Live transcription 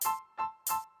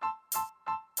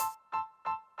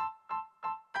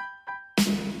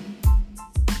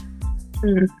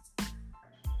Mm.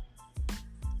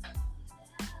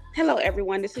 Hello,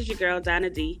 everyone. This is your girl,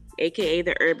 Donna D, aka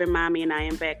the Urban Mommy, and I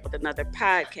am back with another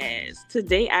podcast.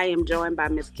 Today, I am joined by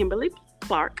Miss Kimberly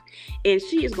Clark, and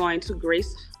she is going to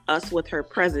grace us with her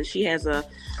presence. She has a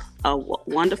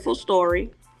wonderful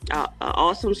story, an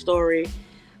awesome story.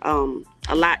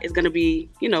 A lot is going to be,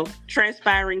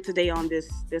 transpiring today on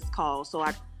this call. So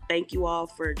I thank you all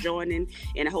for joining,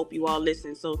 and I hope you all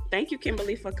listen. So thank you,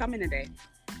 Kimberly, for coming today.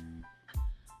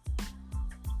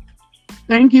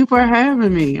 Thank you for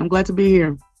having me. I'm glad to be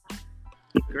here.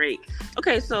 Great.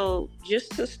 Okay, so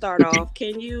just to start off,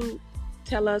 can you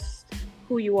tell us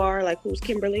who you are? Like, who's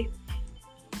Kimberly?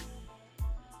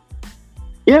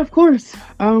 Yeah, of course.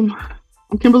 I'm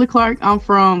Kimberly Clark. I'm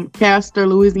from Castor,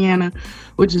 Louisiana,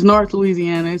 which is North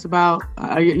Louisiana. It's about,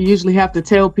 I usually have to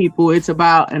tell people it's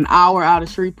about an hour out of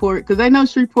Shreveport because they know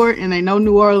Shreveport and they know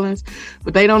New Orleans,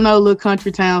 but they don't know little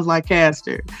country towns like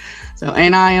Castor. So,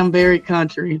 and I am very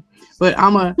country, but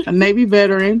I'm a Navy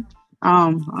veteran.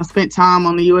 I spent time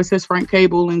on the USS Frank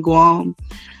Cable in Guam.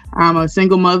 I'm a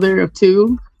single mother of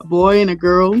two, a boy and a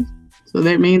girl. So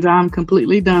that means I'm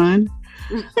completely done.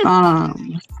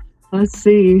 Um, let's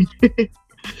see.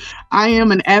 I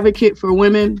am an advocate for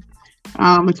women,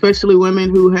 especially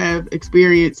women who have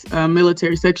experienced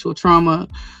military sexual trauma,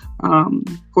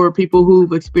 for people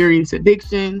who've experienced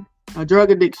addiction, drug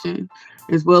addiction,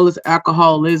 as well as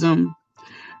alcoholism.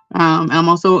 I'm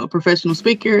also a professional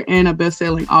speaker and a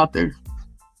best-selling author.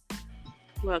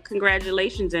 Well,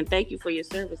 congratulations and thank you for your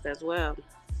service as well.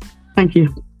 Thank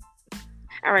you.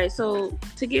 All right, so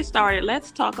to get started,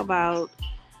 let's talk about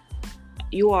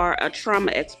you are a trauma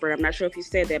expert. I'm not sure if you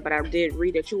said that, but I did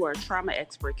read that you are a trauma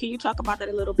expert. Can you talk about that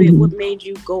a little bit? Mhm. What made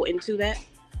you go into that?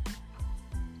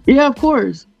 Yeah, of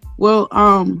course. Well,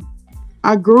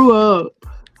 I grew up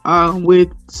with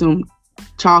some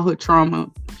childhood trauma,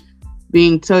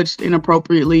 being touched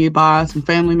inappropriately by some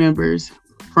family members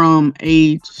from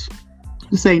age,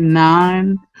 let's say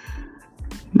 9,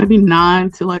 maybe 9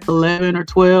 to like 11 or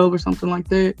 12 or something like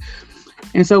that.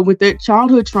 And so with that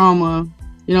childhood trauma,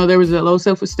 there was a low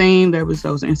self-esteem, there was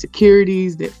those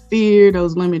insecurities, that fear,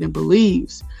 those limiting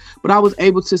beliefs. But I was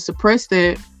able to suppress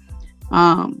that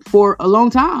for a long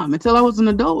time until I was an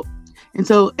adult. And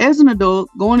so as an adult,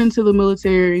 going into the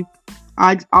military,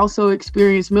 I also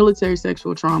experienced military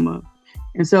sexual trauma.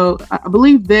 And so I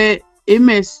believe that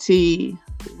MST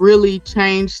really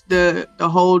changed the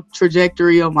whole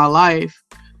trajectory of my life.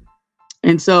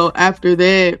 And so after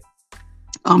that,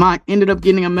 I ended up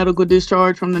getting a medical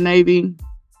discharge from the Navy,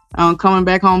 coming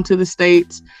back home to the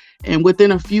States. And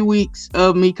within a few weeks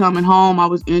of me coming home, I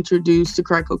was introduced to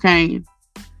crack cocaine.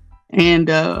 And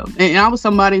I was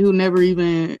somebody who never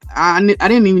even, I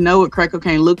didn't even know what crack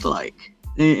cocaine looked like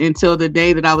until the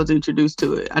day that I was introduced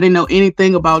to it. I didn't know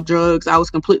anything about drugs. I was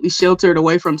completely sheltered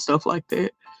away from stuff like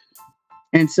that.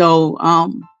 And so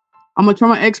I'm a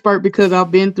trauma expert because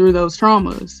I've been through those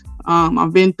traumas.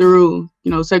 I've been through,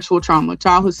 sexual trauma,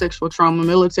 childhood sexual trauma,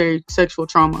 military sexual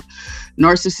trauma,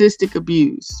 narcissistic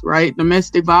abuse, right?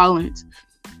 Domestic violence,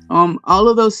 all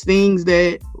of those things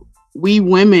that we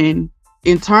women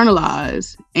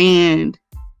internalize and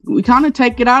we kind of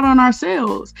take it out on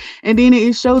ourselves. And then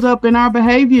it shows up in our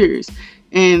behaviors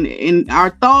and in our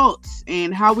thoughts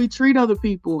and how we treat other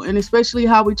people, and especially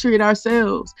how we treat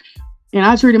ourselves. And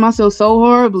I treated myself so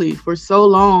horribly for so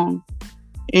long.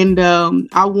 And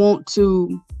I want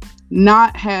to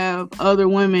not have other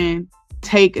women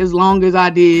take as long as I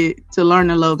did to learn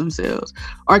to love themselves,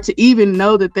 or to even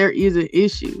know that there is an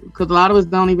issue. Because a lot of us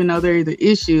don't even know there is an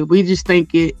issue. We just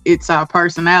think it's our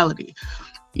personality.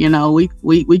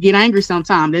 We get angry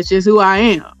sometimes. That's just who I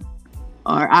am.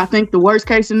 Or I think the worst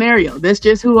case scenario, that's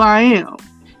just who I am.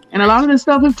 And a lot of this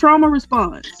stuff is trauma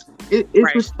response. It's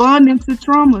Right. responding to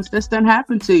traumas that's done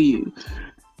happened to you.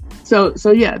 So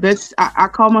yeah, I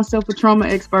call myself a trauma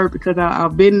expert because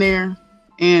I've been there,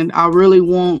 and I really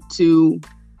want to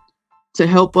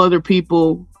help other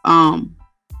people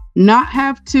not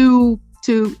have to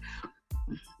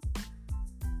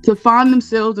find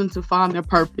themselves and to find their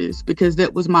purpose, because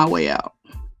that was my way out.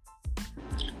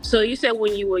 So you said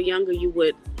when you were younger, you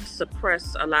would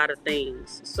suppress a lot of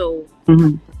things. So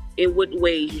Mhm. in what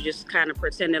ways? You just kind of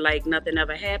pretended like nothing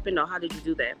ever happened, or how did you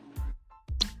do that?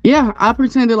 Yeah, I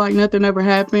pretended like nothing ever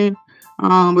happened,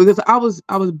 because I was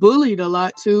bullied a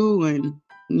lot too, and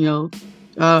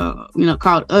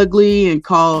called ugly and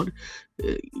called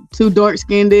too dark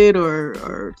skinned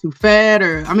or too fat,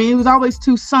 or I mean, it was always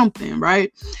too something,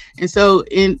 right? And so,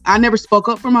 I never spoke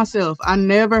up for myself. I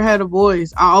never had a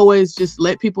voice. I always just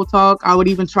let people talk. I would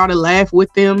even try to laugh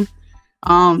with them,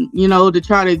 to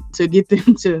try to get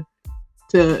them to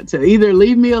to either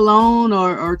leave me alone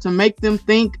or to make them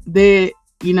think that,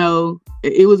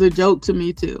 it was a joke to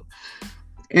me too.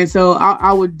 And so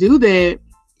I would do that,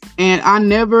 and I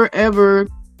never ever,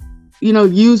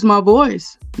 use my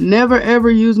voice. Never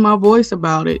ever use my voice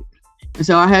about it. And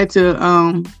so I had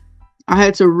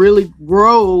to really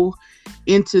grow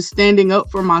into standing up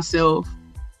for myself,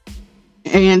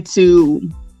 and to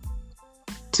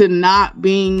not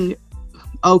being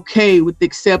okay with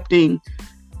accepting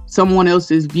someone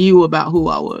else's view about who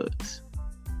I was.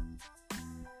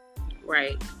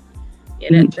 Right.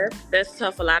 Yeah, that's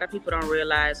tough. A lot of people don't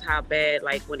realize how bad,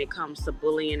 like when it comes to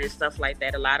bullying and stuff like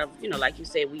that, a lot of, like you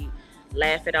said, we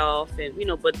laugh it off, and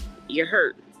but you're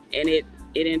hurt, and it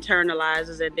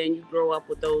internalizes, and then you grow up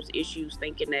with those issues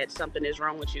thinking that something is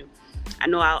wrong with you. I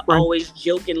know I always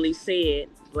jokingly say it,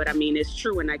 but I mean, it's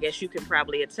true. And I guess you can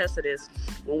probably attest to this.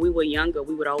 When we were younger,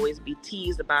 we would always be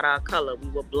teased about our color. We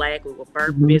were black, we were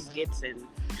burnt biscuits, and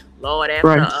Lord,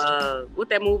 after what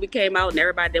that movie came out, and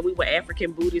everybody that we were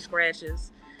African booty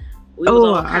scratches. We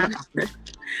was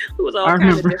all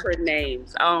kinds of different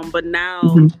names. But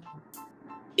now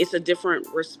it's a different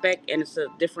respect, and it's a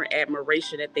different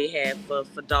admiration that they have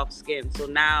for dark skin. So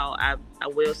now I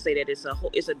will say that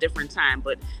it's a different time,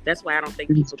 but that's why I don't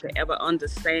think people could ever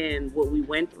understand what we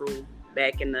went through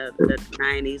back in the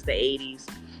 90s, the 80s.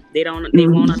 They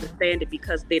won't understand it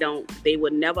because they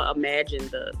would never imagine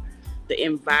the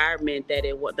environment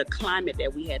the climate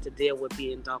that we had to deal with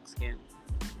being dark skinned.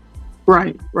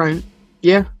 Right.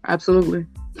 Yeah, absolutely.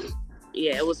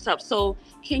 Yeah, it was tough. So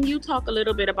can you talk a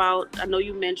little bit about, I know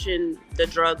you mentioned the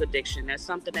drug addiction. That's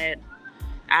something that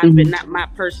I've been,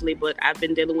 not personally, but I've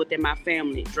been dealing with in my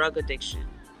family, drug addiction.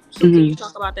 So can you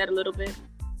talk about that a little bit?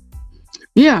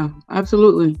 Yeah,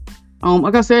 absolutely.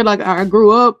 Like I said, like I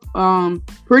grew up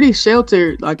pretty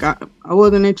sheltered. Like I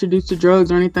wasn't introduced to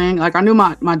drugs or anything. Like I knew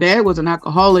my dad was an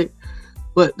alcoholic,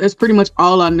 but that's pretty much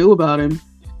all I knew about him.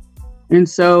 And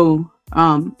so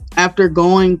after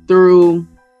going through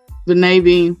the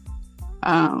Navy,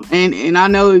 and I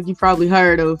know you probably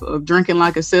heard of drinking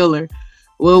like a sailor.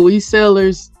 Well, we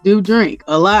sailors do drink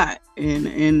a lot.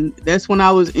 And that's when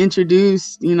I was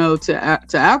introduced, to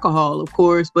alcohol, of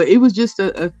course, but it was just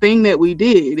a thing that we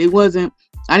did. It wasn't,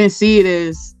 I didn't see it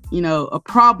as, a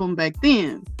problem back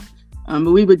then.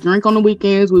 But we would drink on the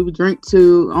weekends. We would drink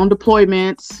on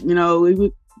deployments, we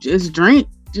would just drink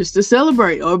just to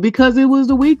celebrate, or because it was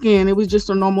the weekend. It was just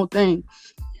a normal thing.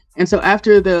 And so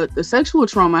after the sexual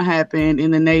trauma happened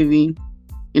in the Navy,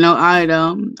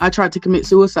 I tried to commit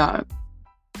suicide.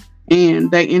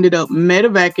 And they ended up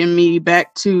medevacing me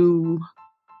back to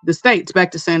the States,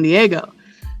 back to San Diego.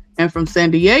 And from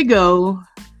San Diego,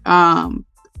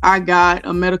 I got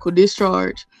a medical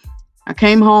discharge. I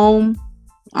came home.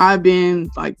 I've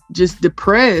been like just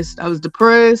depressed. I was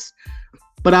depressed,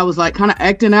 but I was like kind of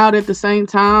acting out at the same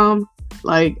time.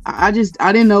 Like I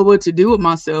didn't know what to do with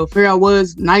myself. Here I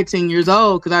was 19 years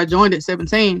old because I joined at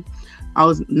 17. I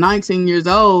was 19 years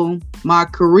old. My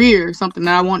career, something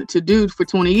that I wanted to do for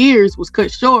 20 years, was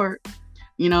cut short.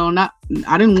 I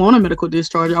didn't want a medical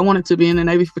discharge. I wanted to be in the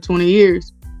Navy for 20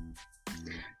 years.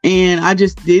 And I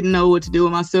just didn't know what to do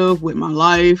with myself, with my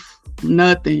life,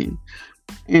 nothing.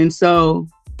 And so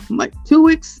like 2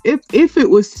 weeks, if it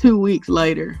was 2 weeks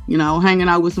later, hanging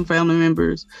out with some family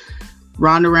members,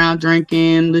 riding around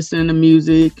drinking, listening to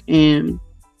music, and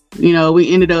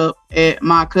we ended up at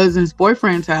my cousin's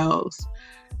boyfriend's house.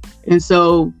 And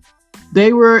so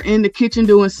they were in the kitchen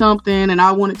doing something, and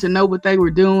I wanted to know what they were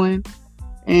doing.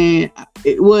 And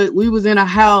we was in a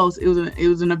house. It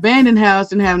was an abandoned house,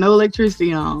 didn't have no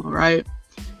electricity on, right?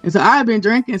 And so I had been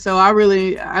drinking, so I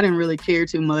didn't really care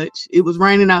too much. It was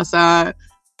raining outside,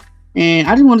 and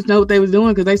I just wanted to know what they was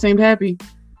doing because they seemed happy.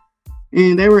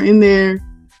 And they were in there.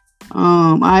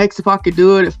 I asked if I could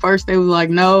do it. At first, they was like,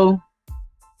 no.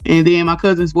 And then my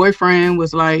cousin's boyfriend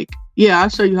was like, yeah, I'll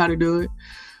show you how to do it.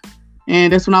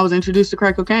 And that's when I was introduced to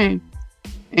crack cocaine.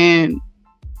 And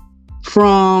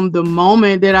from the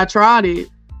moment that I tried it,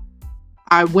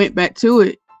 I went back to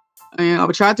it. And I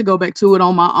tried to go back to it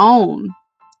on my own.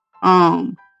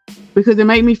 Because it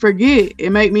made me forget.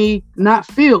 It made me not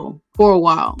feel for a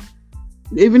while.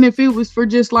 Even if it was for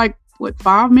just like,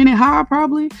 5-minute high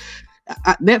probably.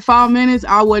 That 5 minutes,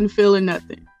 I wasn't feeling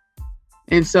nothing.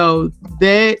 And so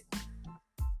that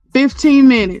 15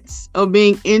 minutes of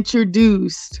being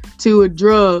introduced to a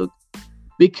drug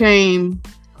became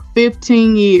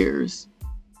 15 years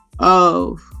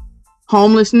of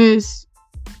homelessness,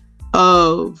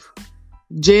 of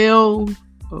jail,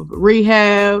 of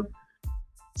rehab,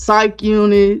 psych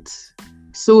units,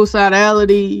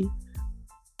 suicidality.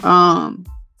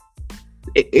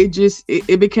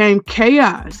 it became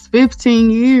chaos.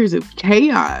 15 years of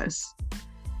chaos.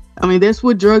 I mean, that's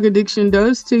what drug addiction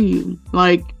does to you.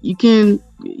 Like, you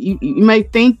may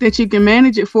think that you can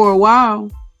manage it for a while,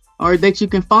 or that you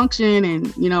can function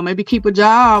and, maybe keep a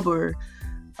job, or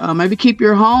maybe keep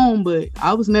your home. But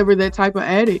I was never that type of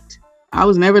addict.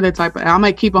 I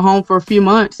might keep a home for a few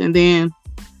months, and then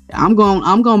I'm going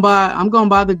to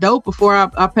buy the dope before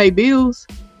I pay bills.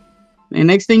 And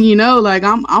next thing you know, like,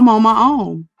 I'm on my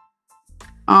own.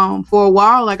 For a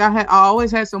while, like, I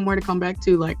always had somewhere to come back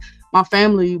to. Like, my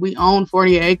family, we own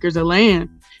 40 acres of land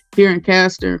here in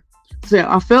Castor. So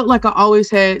I felt like I always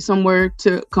had somewhere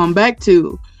to come back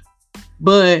to.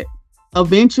 But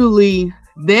eventually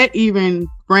that even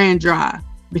ran dry,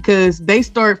 because they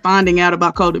start finding out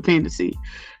about codependency.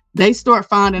 They start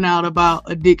finding out about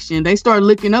addiction. They start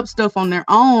looking up stuff on their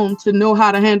own to know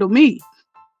how to handle me.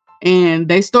 And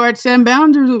they started setting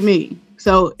boundaries with me.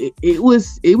 So it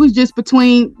was just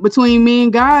between me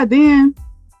and God then.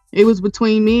 It was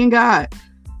between me and God.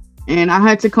 And I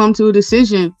had to come to a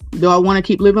decision. Do I want to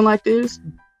keep living like this?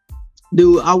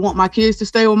 Do I want my kids to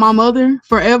stay with my mother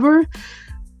forever?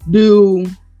 Do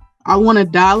I want to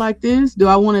die like this? Do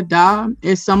I want to die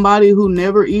as somebody who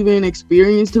never even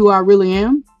experienced who I really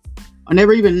am, or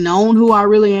never even known who I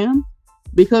really am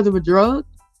because of a drug?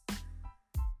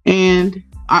 And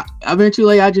I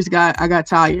got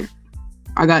tired.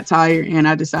 I got tired, and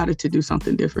I decided to do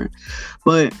something different.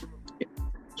 But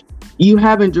you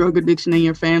having drug addiction in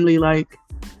your family, like,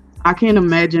 I can't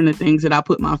imagine the things that I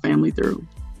put my family through.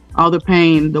 All the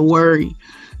pain, the worry,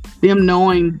 them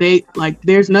knowing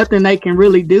there's nothing they can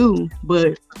really do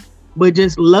but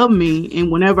just love me,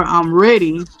 and whenever I'm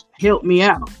ready, help me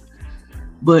out.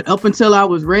 But up until I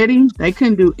was ready, they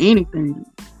couldn't do anything.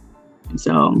 And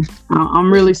so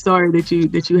I'm really sorry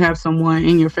that you have someone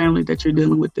in your family that you're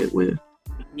dealing with it with.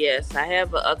 Yes, I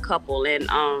have a couple, and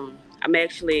I'm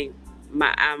actually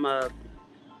my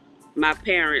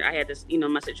parent. I had this,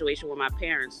 my situation with my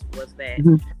parents was that.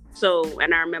 Mm-hmm. So,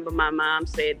 and I remember my mom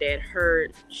said that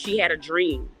she had a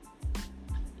dream,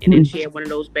 and then she had one of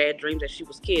those bad dreams that she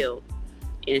was killed,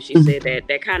 and she said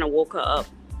that kind of woke her up,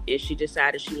 and she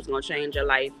decided she was going to change her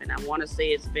life. And I want to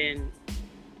say it's been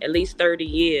at least 30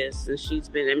 years since she's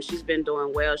been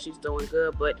doing well. She's doing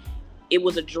good, but it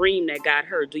was a dream that got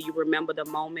her. Do you remember the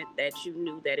moment that you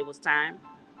knew that it was time?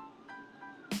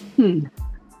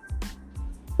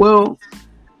 Well,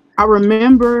 I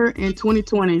remember in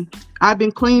 2020, I've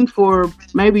been clean for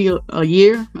maybe a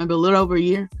year, maybe a little over a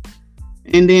year.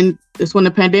 And then that's when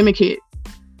the pandemic hit.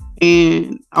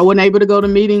 And I wasn't able to go to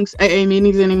AA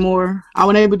meetings anymore. I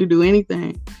wasn't able to do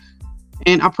anything.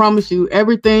 And I promise you,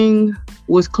 everything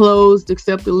was closed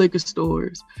except the liquor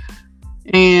stores.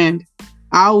 And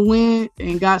I went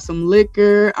and got some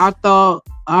liquor. I thought,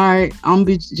 all right, I'm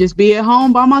just be at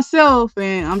home by myself,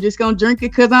 and I'm just gonna drink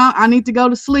it because I need to go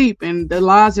to sleep. And the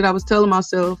lies that I was telling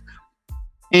myself,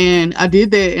 and I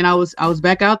did that, and I was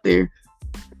back out there.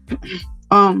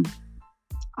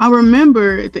 I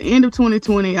remember at the end of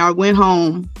 2020, I went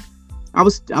home.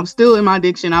 I'm still in my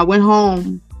addiction. I went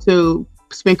home to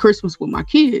spend Christmas with my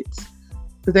kids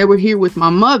because they were here with my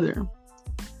mother.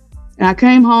 And I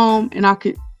came home, and I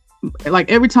could,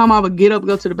 like, every time I would get up,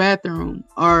 go to the bathroom,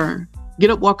 or get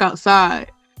up, walk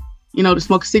outside, to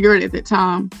smoke a cigarette at that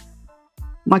time,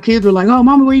 my kids were like, "Oh,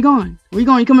 Mama, where you going? Where you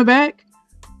going? You coming back?"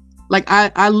 Like,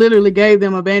 I literally gave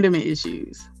them abandonment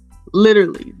issues.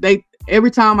 Literally.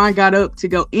 Every time I got up to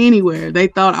go anywhere, they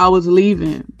thought I was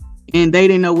leaving, and they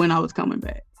didn't know when I was coming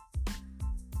back.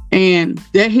 And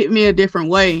that hit me a different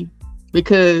way,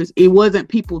 because it wasn't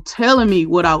people telling me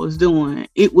what I was doing.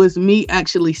 It was me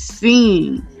actually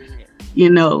seeing,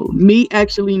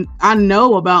 I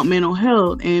know about mental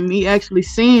health, and me actually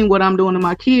seeing what I'm doing to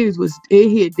my kids it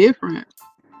hit different.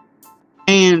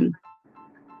 And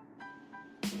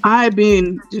I've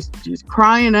been just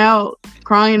crying out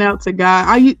to God.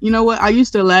 I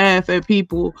used to laugh at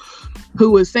people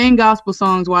who would sing gospel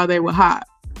songs while they were high,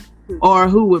 or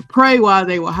who would pray while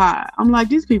they were high. I'm like,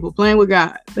 these people playing with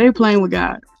God. They're playing with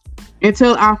God.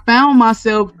 Until I found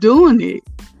myself doing it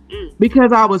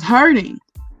because I was hurting.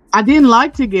 I didn't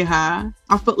like to get high.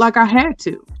 I felt like I had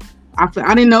to. I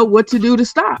didn't know what to do to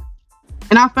stop.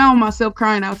 And I found myself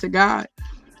crying out to God.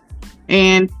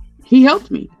 And he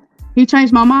helped me. He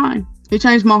changed my mind. He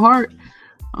changed my heart.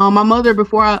 My mother,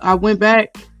 before I went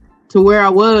back to where I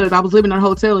was living in a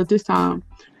hotel at this time.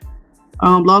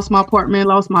 Lost my apartment,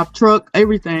 lost my truck,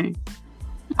 everything.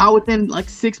 Within like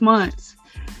 6 months.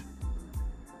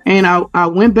 And I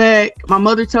went back. My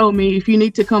mother told me, if you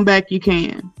need to come back, you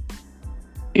can.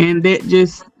 And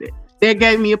that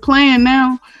gave me a plan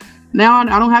now. Now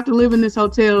I don't have to live in this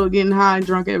hotel getting high and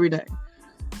drunk every day.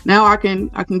 Now I can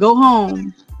go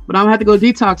home, but I'm gonna have to go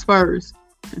detox first.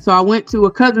 And so I went to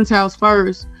a cousin's house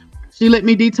first. She let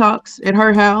me detox at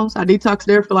her house. I detoxed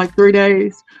there for like 3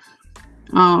 days.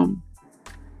 Um,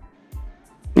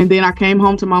 and then I came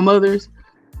home to my mother's.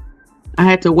 I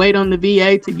had to wait on the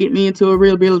VA to get me into a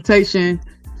rehabilitation,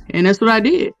 and that's what I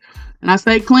did. And I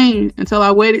stayed clean until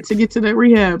I waited to get to that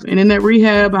rehab. And in that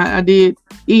rehab, I did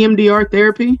EMDR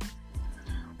therapy,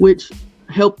 which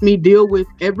helped me deal with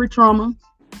every trauma,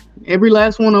 every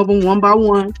last one of them, one by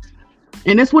one.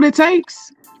 And that's what it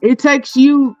takes. It takes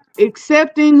you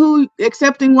accepting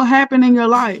what happened in your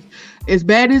life. As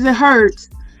bad as it hurts,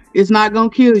 it's not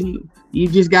gonna kill you. You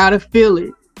just gotta feel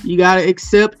it. You gotta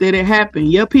accept that it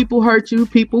happened. Yeah, people hurt you.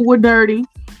 People were dirty.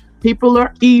 People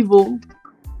are evil.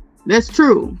 That's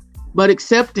true. But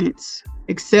acceptance,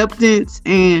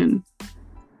 and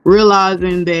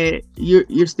realizing that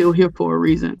you're still here for a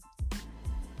reason.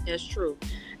 That's true.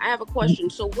 I have a question.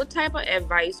 So, what type of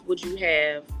advice would you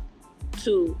have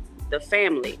to the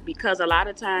family? Because a lot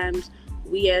of times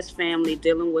we as family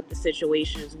dealing with the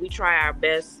situations, we try our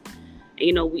best.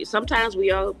 You know, sometimes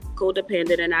we are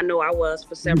codependent, and I know I was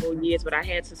for several years, but I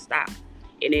had to stop.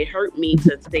 And it hurt me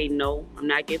to say, no, I'm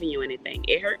not giving you anything.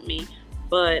 It hurt me,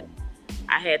 but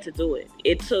I had to do it.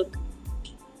 It took,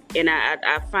 and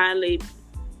I finally,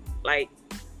 like,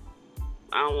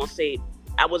 I don't want to say,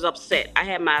 I was upset. I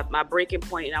had my breaking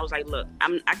point, and I was like, look,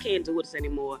 I can't do this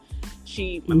anymore.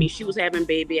 She was having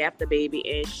baby after baby,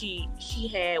 and she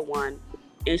had one,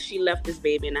 and she left this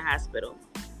baby in the hospital.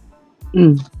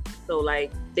 So,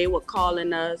 like, they were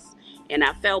calling us, and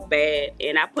I felt bad,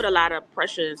 and I put a lot of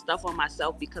pressure and stuff on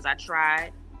myself because I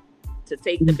tried to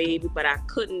take the baby, but I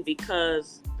couldn't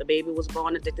because the baby was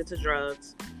born addicted to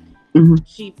drugs.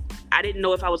 I didn't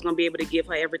know if I was going to be able to give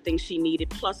her everything she needed.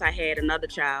 Plus, I had another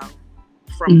child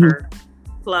from her.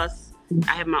 Plus,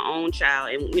 I have my own child,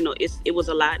 and you know, it was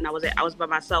a lot, and I was by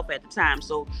myself at the time.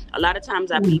 So a lot of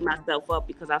times I beat myself up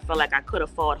because I felt like I could have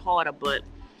fought harder, but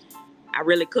I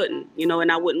really couldn't, you know,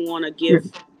 and I wouldn't want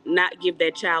to not give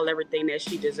that child everything that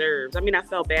she deserves. I mean, I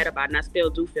felt bad about it, and I still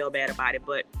do feel bad about it.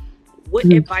 But what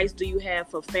advice do you have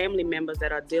for family members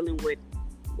that are dealing with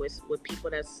people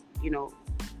that's, you know,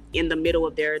 in the middle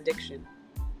of their addiction?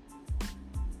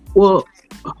 Well,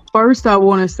 first I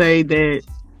want to say that,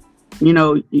 you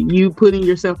know, you putting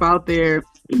yourself out there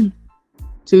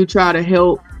to try to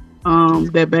help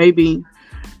that baby.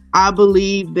 I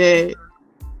believe that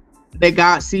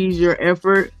God sees your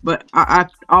effort, but I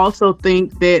also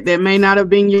think that may not have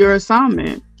been your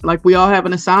assignment. Like, we all have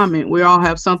an assignment. We all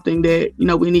have something that, you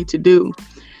know, we need to do.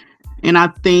 And I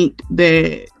think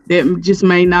that just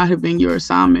may not have been your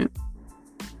assignment.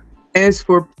 As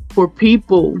for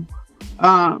people,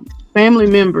 family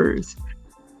members,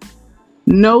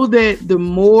 know that the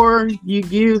more you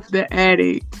give the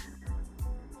addict,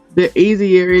 the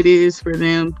easier it is for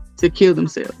them to kill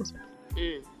themselves.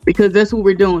 Because that's what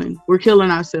we're doing. We're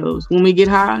killing ourselves. When we get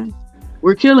high,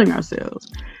 we're killing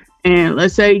ourselves. And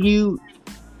let's say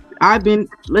I've been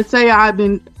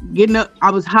getting up. I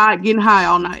was getting high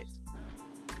all night.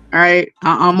 All right.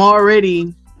 I'm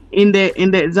already in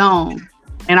that zone.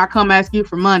 And I come ask you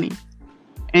for money.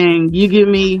 And you give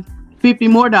me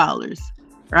 $50 more.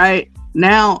 Right.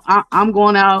 Now I'm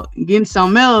going out and getting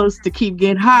something else to keep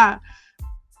getting high.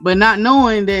 But not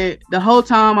knowing that the whole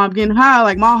time I'm getting high,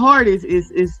 like, my heart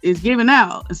is giving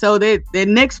out. So that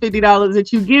next $50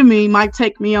 that you give me might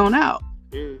take me on out.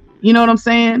 You know what I'm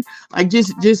saying? Like,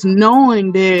 just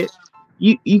knowing that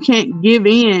you can't give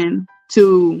in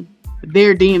to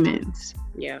their demons.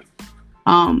 Yeah.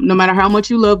 No matter how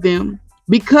much you love them,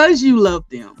 because you love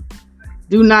them,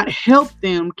 do not help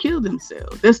them kill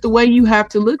themselves. That's the way you have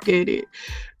to look at it.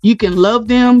 You can love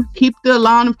them, keep the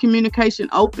line of communication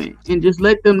open, and just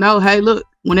let them know, hey, look,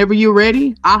 whenever you're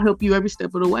ready, I'll help you every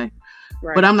step of the way.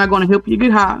 Right. But I'm not going to help you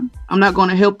get high. I'm not going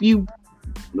to help you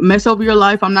mess over your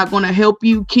life. I'm not going to help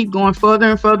you keep going further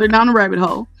and further down the rabbit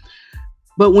hole.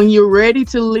 But when you're ready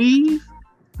to leave,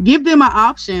 give them an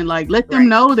option. Like, let them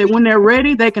know that when they're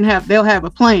ready, they'll have a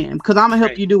plan. Because I'm going to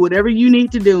help you do whatever you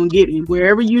need to do and get you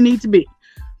wherever you need to be.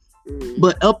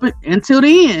 But up until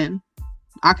the end,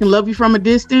 I can love you from a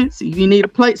distance. If you need a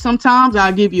plate sometimes,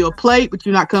 I'll give you a plate, but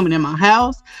you're not coming in my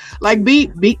house. Like,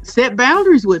 set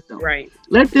boundaries with them. Right.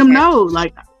 Let them know,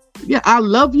 like, yeah, I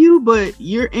love you, but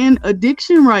you're in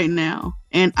addiction right now.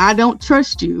 And I don't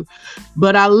trust you,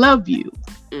 but I love you.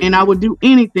 And I would do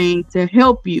anything to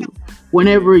help you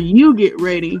whenever you get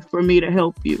ready for me to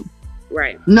help you.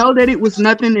 Right. Know that it was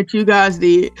nothing that you guys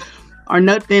did or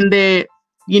nothing that,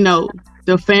 you know,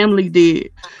 the family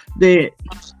did that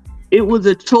it was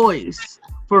a choice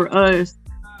for us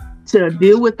to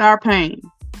deal with our pain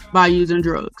by using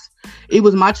drugs. It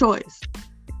was my choice.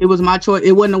 It was my choice.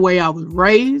 It wasn't the way I was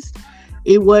raised.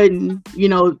 It wasn't,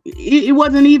 it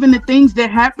wasn't even the things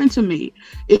that happened to me.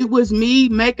 It was me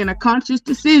making a conscious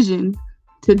decision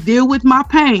to deal with my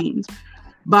pains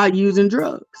by using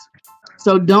drugs.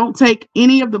 So don't take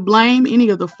any of the blame, any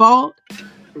of the fault.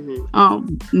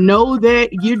 Know that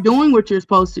you're doing what you're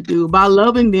supposed to do by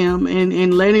loving them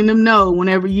and letting them know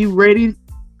whenever you're ready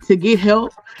to get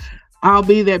help, I'll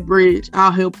be that bridge.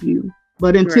 I'll help you.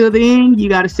 But until then, you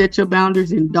got to set your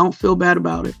boundaries and don't feel bad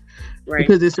about it. Right.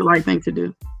 Because it's the right thing to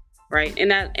do. Right.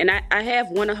 And I have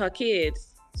one of her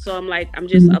kids. So I'm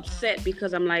just upset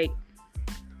because I'm like,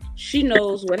 she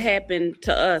knows what happened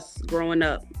to us growing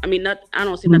up. I mean, I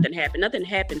don't see nothing happen. Nothing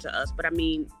happened to us. But I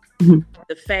mean,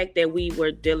 the fact that we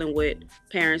were dealing with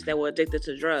parents that were addicted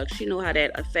to drugs, she knew how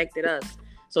that affected us.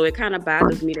 So it kind of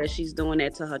bothers me that she's doing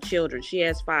that to her children. She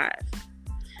has 5.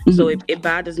 So it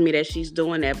bothers me that she's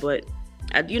doing that. But,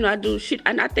 I do.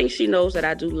 And I think she knows that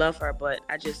I do love her. But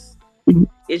I just,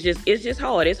 it's just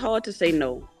hard. It's hard to say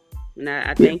no. And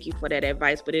I thank you for that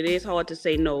advice. But it is hard to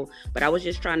say no. But I was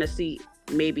just trying to see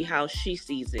maybe how she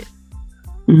sees it.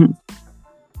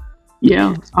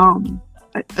 Yeah.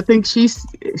 I think she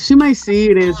may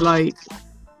see it as like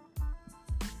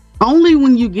only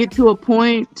when you get to a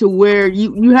point to where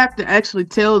you have to actually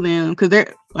tell them, because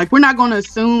they're like, we're not going to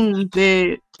assume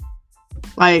that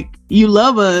like you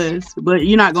love us, but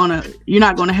you're not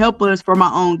gonna help us for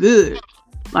my own good.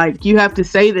 Like you have to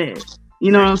say that.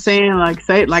 You know what I'm saying? Like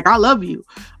say like I love you,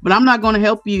 but I'm not going to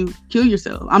help you kill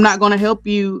yourself. I'm not going to help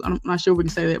you. I'm not sure we can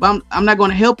say that, but I'm not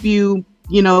going to help you,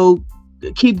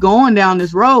 keep going down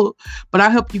this road, but I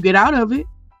help you get out of it.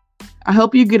 I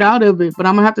help you get out of it, but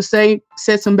I'm gonna have to set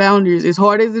some boundaries. As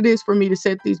hard as it is for me to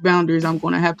set these boundaries, I'm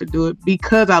going to have to do it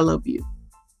because I love you.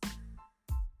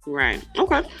 Right.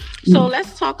 Okay. So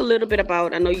let's talk a little bit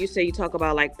about, I know you say you talk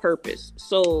about like purpose.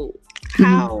 So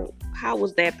how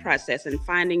was that process and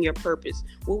finding your purpose?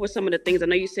 What were some of the things? I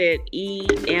know you said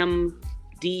EMDR.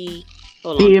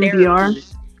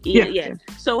 Yeah.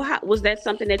 So how was that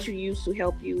something that you used to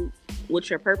help you with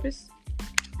your purpose?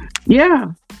 Yeah.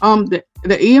 The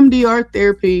EMDR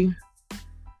therapy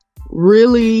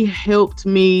really helped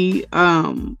me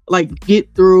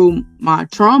get through my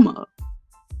trauma.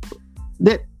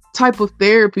 That type of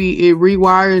therapy, it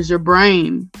rewires your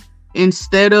brain.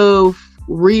 Instead of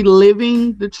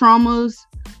reliving the traumas,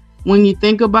 when you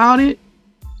think about it,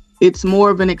 it's more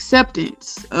of an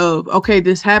acceptance of, okay,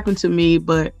 this happened to me,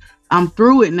 but I'm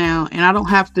through it now, and I don't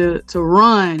have to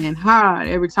run and hide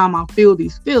every time I feel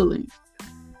these feelings.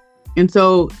 And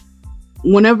so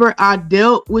whenever I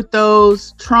dealt with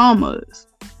those traumas,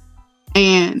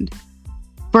 and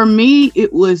for me,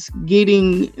 it was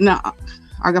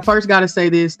I first got to say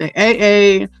this, that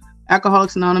AA,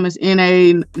 Alcoholics Anonymous,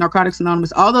 NA, Narcotics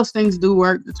Anonymous, all those things do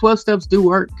work. The 12 steps do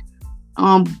work.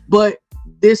 But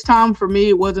this time for me,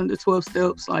 it wasn't the 12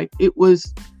 steps. Like it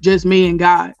was just me and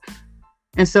God.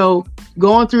 And so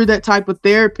going through that type of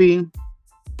therapy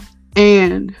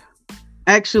and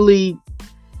actually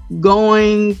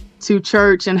going to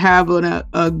church and having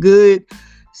a good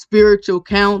spiritual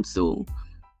counsel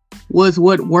was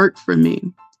what worked for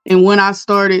me. And when I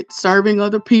started serving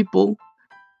other people,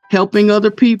 helping other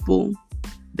people,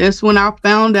 that's when I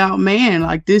found out, man,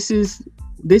 like this is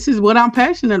what I'm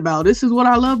passionate about. This is what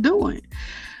I love doing.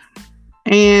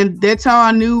 And that's how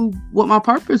I knew what my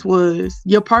purpose was.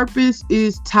 Your purpose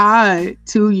is tied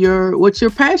to what you're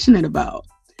passionate about.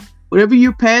 Whatever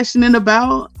you're passionate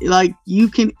about, like you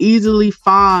can easily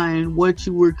find what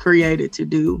you were created to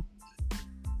do.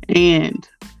 And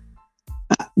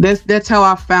that's how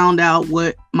I found out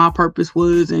what my purpose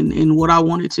was and what I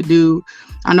wanted to do.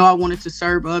 I know I wanted to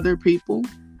serve other people.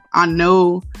 I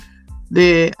know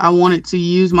that I wanted to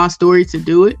use my story to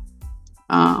do it.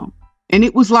 And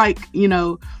it was like,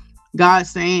 God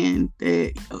saying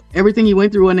that everything you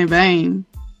went through wasn't in vain,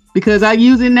 because I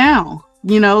use it now,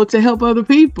 to help other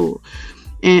people.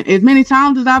 And as many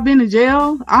times as I've been in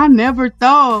jail, I never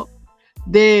thought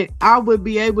that I would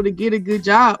be able to get a good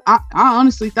job. I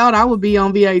honestly thought I would be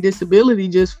on VA disability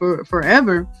just for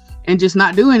forever and just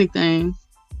not do anything.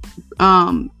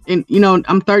 And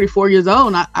I'm 34 years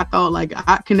old, and I thought like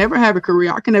I can never have a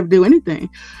career. I can never do anything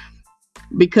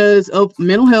because of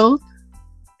mental health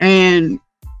and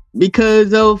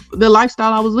because of the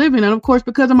lifestyle I was living, and of course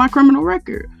because of my criminal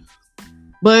record.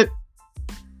 But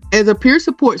as a peer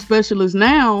support specialist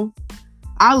now,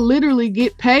 I literally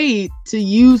get paid to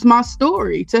use my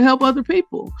story to help other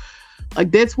people.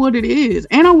 Like that's what it is.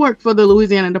 And I work for the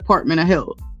Louisiana Department of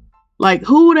Health. Like,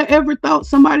 who would have ever thought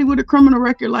somebody with a criminal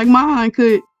record like mine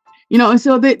could, and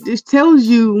so that just tells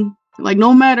you, like,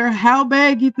 no matter how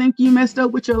bad you think you messed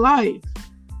up with your life,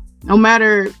 no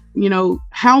matter,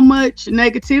 how much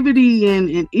negativity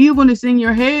and evilness in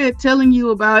your head telling you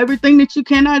about everything that you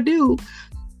cannot do,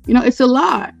 it's a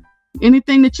lie.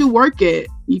 Anything that you work at,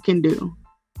 you can do.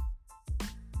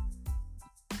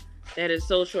 That is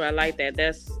so true. I like that.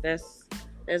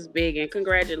 That's big, and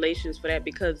congratulations for that,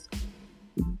 because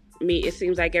it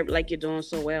seems like you're doing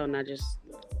so well, and I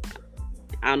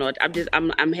don't know.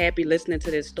 I'm happy listening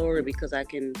to this story, because I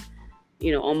can,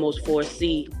 almost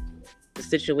foresee the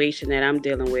situation that I'm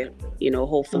dealing with.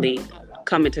 Hopefully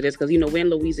coming to this, because we're in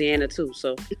Louisiana too,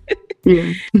 so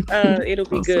yeah, it'll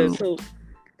be good. So,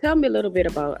 tell me a little bit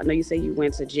about. I know you say you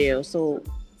went to jail. So,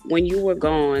 when you were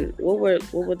gone, what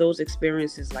were those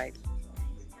experiences like?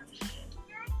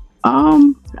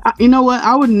 You know what?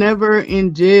 I was never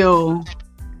in jail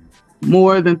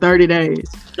more than 30 days.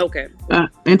 Okay.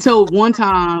 Until one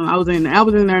time I was in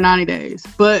there 90 days.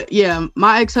 But yeah,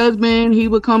 my ex-husband, he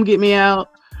would come get me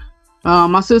out.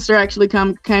 My sister actually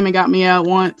came and got me out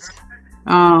once.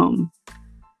 But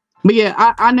yeah,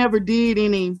 I never did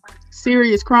any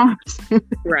serious crimes.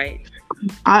 Right.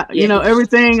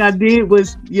 Everything I did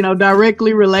was,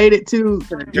 directly related to,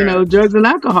 drugs and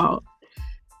alcohol.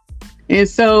 And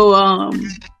so,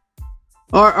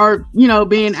 or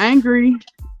being angry,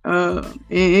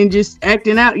 and just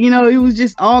acting out, it was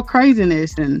just all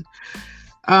craziness. And,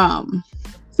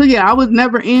 so yeah, I was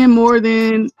never in more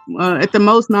than, at the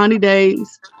most 90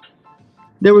 days.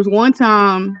 There was one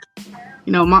time,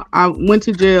 I went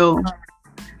to jail,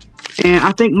 and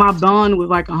I think my bond was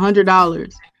like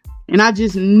 $100. And I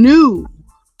just knew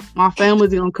my family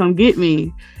was going to come get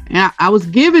me. And I was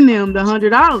giving them the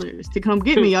 $100 to come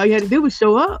get me. All you had to do was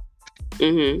show up.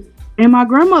 Mm-hmm. And my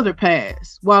grandmother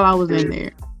passed while I was in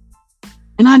there.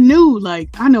 And I knew,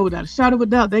 I know without a shadow of a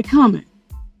doubt, they coming.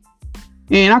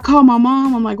 And I called my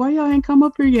mom. I'm like, why y'all ain't come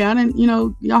up here yet? I didn't,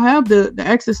 y'all have the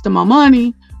access to my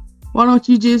money. Why don't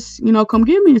you just, come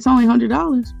get me? It's only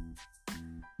 $100.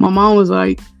 My mom was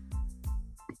like,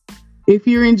 if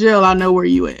you're in jail, I know where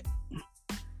you at.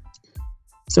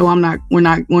 So we're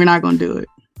not going to do it.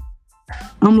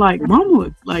 I'm like,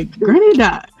 Mama, Granny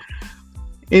died.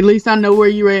 At least I know where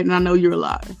you're at, and I know you're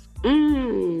alive.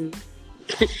 And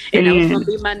that was going to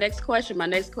be my next question. My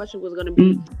next question was going to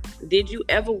be, did you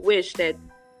ever wish that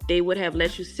they would have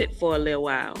let you sit for a little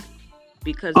while?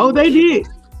 Because they did.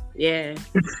 Yeah.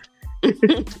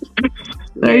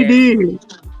 They did.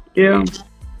 Yeah.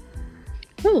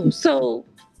 Oh, so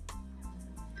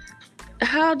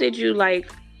how did you,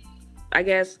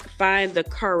 find the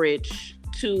courage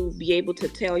to be able to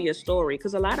tell your story?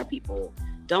 Because a lot of people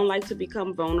don't like to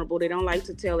become vulnerable. They don't like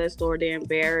to tell their story. They're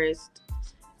embarrassed.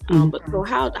 But so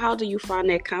how do you find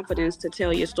that confidence to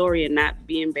tell your story and not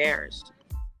be embarrassed?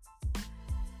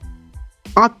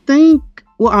 I think,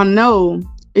 I know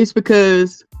it's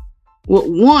because,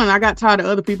 one, I got tired of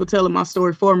other people telling my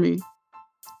story for me.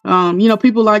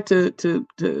 People like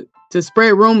to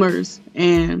spread rumors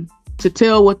and to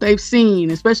tell what they've seen,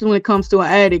 especially when it comes to an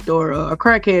addict or a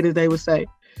crackhead, as they would say.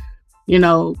 They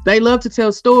love to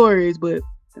tell stories, but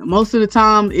most of the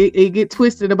time it get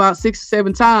twisted about 6 or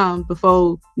 7 times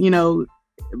before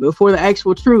the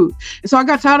actual truth. And so I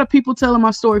got tired of people telling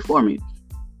my story for me.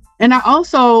 And I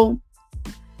also,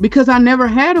 because I never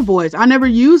had a voice, I never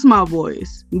used my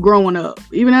voice growing up,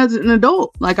 even as an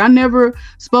adult. I never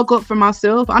spoke up for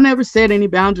myself. I never set any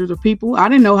boundaries with people. I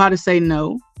didn't know how to say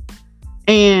no.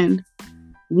 And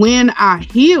when I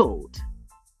healed,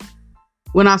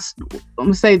 when I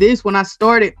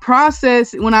started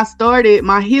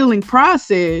my healing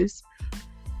process,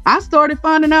 I started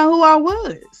finding out who I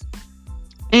was.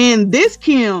 And this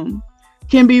Kim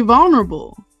can be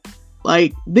vulnerable.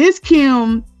 This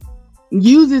Kim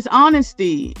uses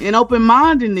honesty and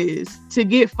open-mindedness to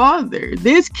get farther.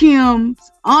 This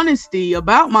Kim's honesty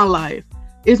about my life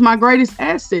is my greatest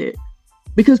asset,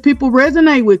 because people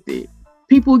resonate with it.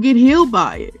 People get healed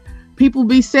by it. People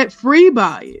be set free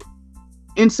by it.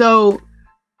 And so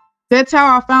that's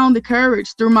how I found the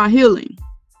courage through my healing.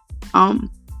 And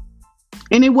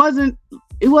it wasn't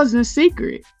a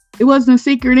secret. It wasn't a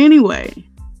secret anyway.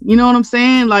 You know what I'm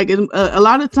saying? A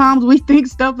lot of times we think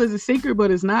stuff is a secret,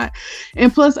 but it's not.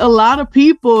 And plus, a lot of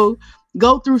people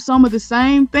go through some of the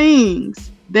same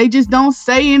things. They just don't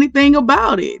say anything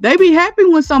about it. They be happy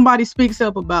when somebody speaks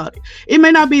up about it. It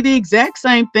may not be the exact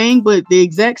same thing, but the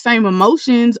exact same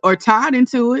emotions are tied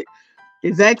into it.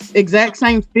 Exact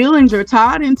same feelings are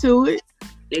tied into it.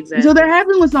 Exactly. So they're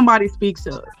happy when somebody speaks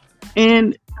up.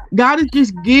 And God has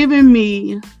just given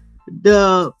me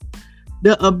the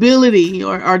the ability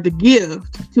or the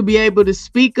gift to be able to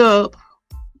speak up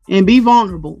and be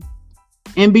vulnerable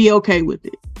and be okay with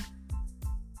it.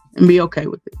 And be okay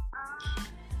with it.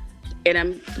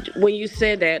 And when you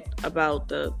said that about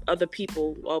the other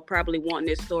people or probably wanting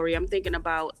this story, I'm thinking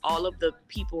about all of the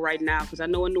people right now, because I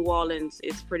know in New Orleans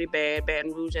it's pretty bad,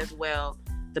 Baton Rouge as well,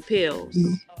 the pills.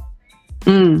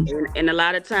 And a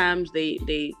lot of times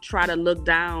they try to look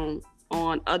down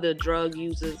on other drug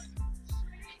users.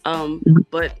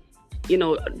 But you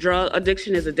know, drug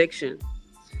addiction is addiction.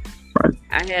 Right.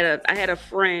 I had a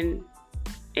friend,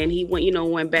 and he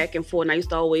went back and forth, and I used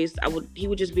to he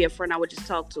would just be a friend I would just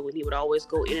talk to, and he would always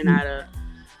go in and out of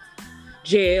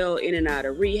jail, in and out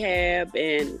of rehab,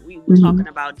 and we were talking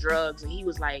about drugs, and he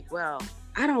was like, well,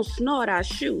 I don't snort, I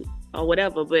shoot, or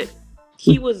whatever, but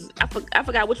he was, I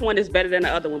forgot which one is better than the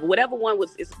other one, but whatever one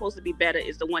is supposed to be better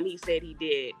is the one he said he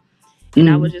did. And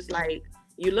I was just like,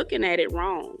 you're looking at it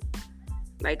wrong.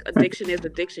 Like, addiction is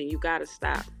addiction. You gotta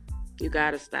stop.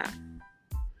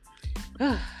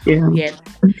 Yeah.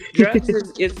 Drugs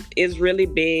is really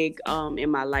big in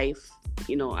my life.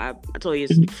 You know, I told you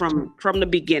it's from the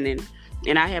beginning,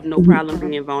 and I have no problem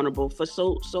being vulnerable. For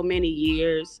so many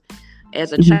years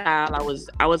as a child,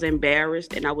 I was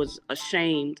embarrassed and I was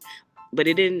ashamed, but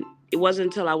it wasn't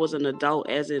until I was an adult,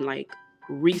 as in like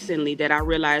recently, that I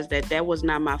realized that was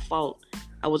not my fault.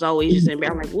 I was always just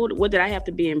embarrassed. Like, what did I have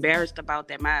to be embarrassed about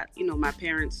that my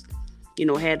parents,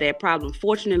 had that problem?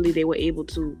 Fortunately, they were able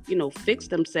to, fix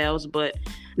themselves, but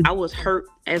I was hurt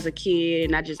as a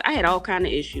kid, and I had all kind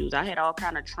of issues. I had all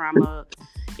kind of trauma,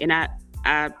 and I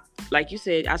like you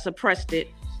said, I suppressed it,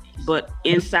 but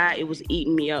inside it was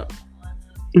eating me up.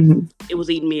 It was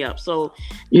eating me up. So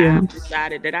I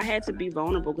decided that I had to be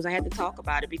vulnerable, because I had to talk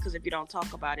about it, because if you don't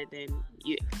talk about it, then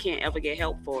you can't ever get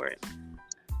help for it.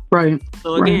 Right.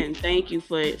 So again, thank you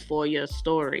for your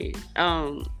story.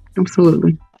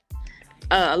 Absolutely.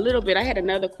 A little bit. I had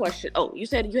another question. Oh, you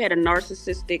said you had a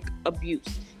narcissistic abuse.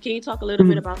 Can you talk a little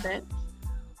bit about that?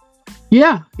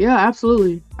 Yeah,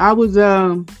 absolutely. I was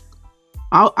I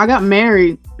got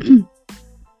married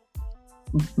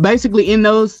basically in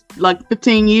those like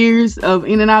 15 years of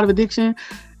in and out of addiction.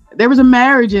 There was a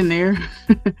marriage in there.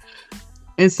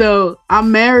 And so I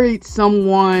married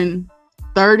someone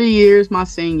 30 years my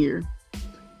senior.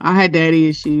 I had daddy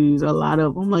issues, a lot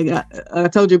of them. Like I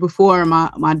told you before,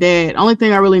 my dad, only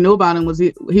thing I really knew about him was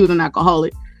he was an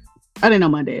alcoholic. I didn't know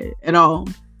my dad at all.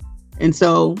 And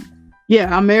so,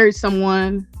 I married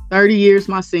someone 30 years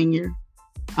my senior.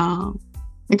 I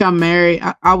think I married,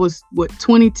 I was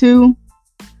 22,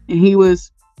 and he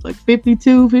was like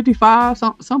 52, 55,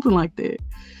 something like that.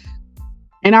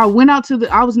 And I went out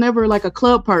I was never like a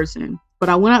club person, but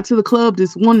I went out to the club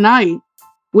this one night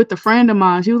with a friend of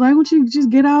mine. She was like, "Won't you just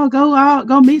get out,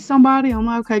 go meet somebody?" I'm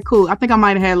like, "Okay, cool." I think I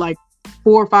might have had like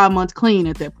 4 or 5 months clean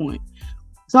at that point.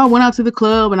 So I went out to the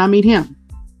club and I meet him.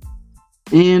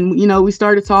 And, we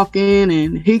started talking,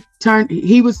 and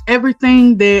he was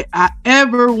everything that I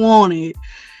ever wanted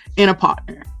in a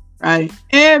partner, right?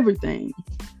 Everything,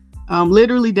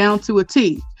 literally down to a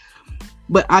T.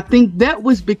 But I think that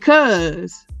was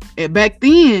because back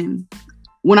then,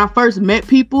 when I first met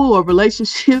people or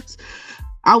relationships,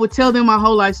 I would tell them my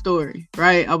whole life story,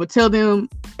 right? I would tell them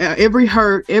every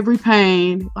hurt, every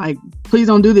pain, like, please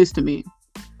don't do this to me,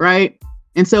 right?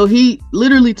 And so he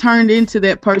literally turned into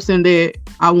that person that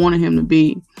I wanted him to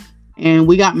be. And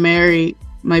we got married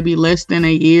maybe less than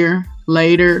a year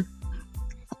later.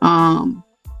 And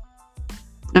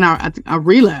I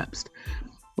relapsed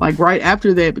like right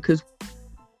after that, because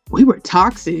we were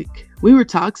toxic.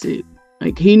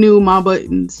 Like, he knew my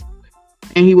buttons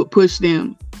and he would push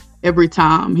them every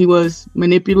time. He was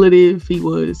manipulative. He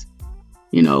was,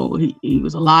 he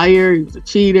was a liar. He was a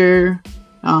cheater.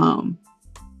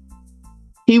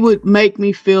 He would make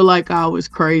me feel like I was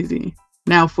crazy.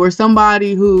 Now, for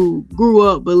somebody who grew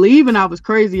up believing I was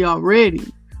crazy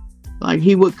already, like,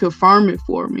 he would confirm it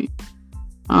for me.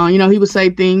 He would say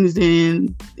things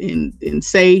and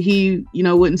say he,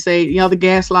 wouldn't say, the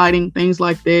gaslighting, things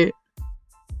like that.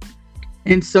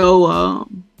 And so,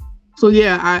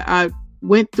 I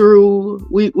went through,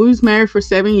 we was married for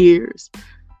 7 years.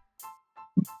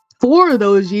 4 of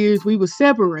those years we were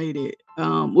separated.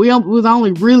 We was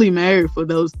only really married for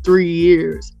those 3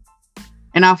 years.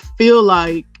 And I feel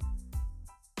like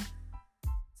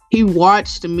he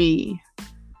watched me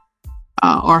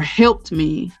or helped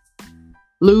me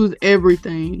lose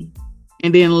everything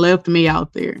and then left me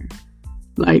out there.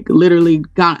 Like, literally,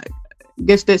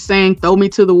 guess that saying, throw me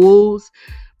to the wolves.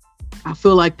 I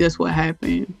feel like that's what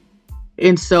happened.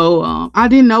 And so I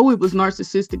didn't know it was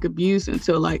narcissistic abuse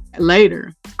until like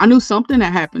later. I knew something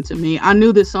had happened to me. I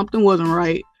knew that something wasn't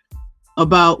right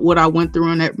about what I went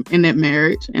through in that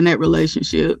marriage, in that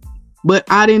relationship. But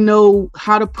I didn't know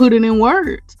how to put it in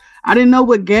words. I didn't know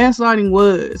what gaslighting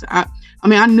was. I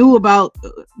mean, I knew about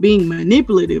being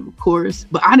manipulative, of course,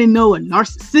 but I didn't know a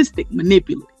narcissistic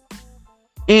manipulative.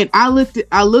 And I looked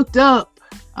up,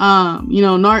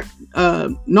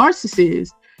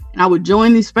 narcissists, and I would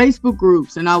join these Facebook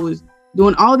groups, and I was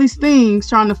doing all these things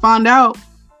trying to find out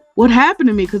what happened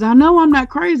to me, because I know I'm not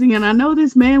crazy, and I know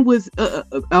this man was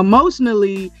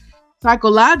emotionally,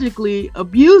 psychologically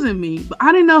abusing me, but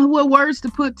I didn't know what words to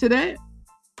put to that.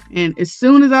 And as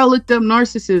soon as I looked up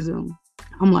narcissism,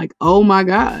 I'm like, oh my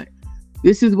God,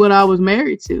 this is what I was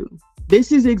married to.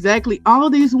 This is exactly all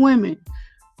these women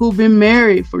who've been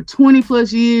married for 20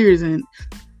 plus years and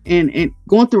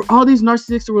going through all these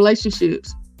narcissistic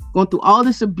relationships, going through all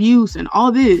this abuse and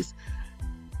all this.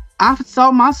 I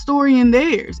saw my story in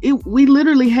theirs. We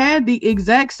literally had the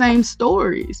exact same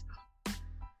stories.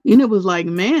 And it was like,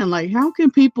 man, like, how can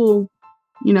people,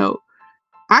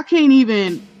 I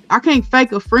can't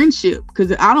fake a friendship,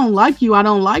 because I don't like you. I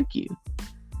don't like you.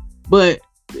 But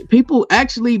people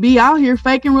actually be out here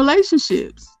faking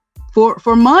relationships for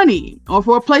money or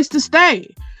for a place to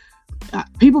stay.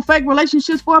 People fake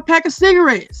relationships for a pack of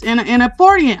cigarettes and a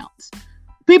 40 ounce.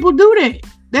 People do that.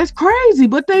 That's crazy,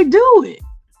 but they do it.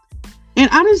 And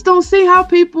I just don't see how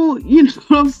people, you know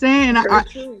what I'm saying?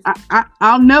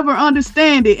 I'll never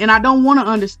understand it, and I don't want to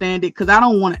understand it, because I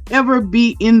don't want to ever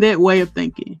be in that way of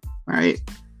thinking, right?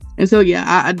 And so, yeah,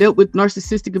 I dealt with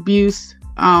narcissistic abuse,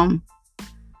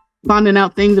 finding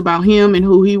out things about him and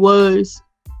who he was,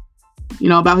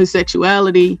 about his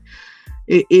sexuality.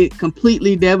 It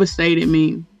completely devastated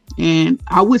me. And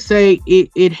I would say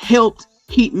it helped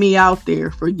keep me out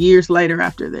there for years later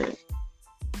after that.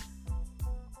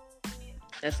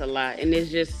 That's a lot. And it's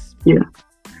just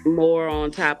more on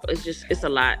top. It's a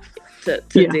lot to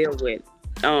deal with.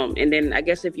 And then I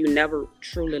guess if you never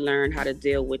truly learn how to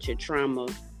deal with your trauma,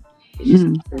 it just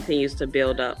continues to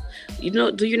build up.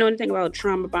 Do you know anything about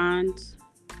trauma bonds?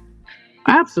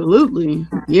 Absolutely.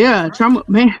 Yeah. Trauma,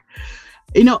 man.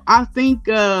 I think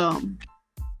the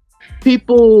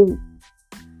people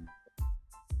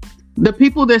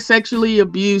that sexually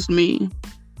abused me,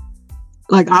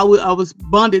 like I was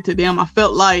bonded to them. I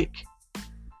felt like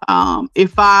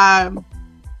if I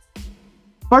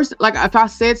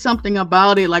said something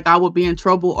about it, like I would be in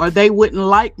trouble, or they wouldn't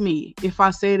like me if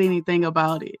I said anything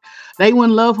about it. They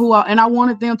wouldn't love and I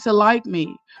wanted them to like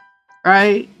me,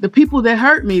 right? The people that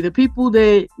hurt me, the people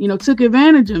that, took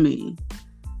advantage of me,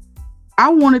 I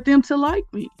wanted them to like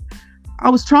me. I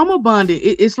was trauma bonded.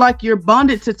 It's like you're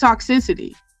bonded to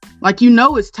toxicity. Like,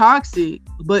 it's toxic,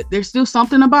 but there's still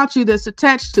something about you that's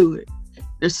attached to it.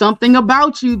 There's something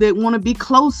about you that want to be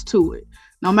close to it.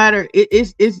 No matter,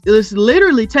 it's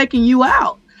literally taking you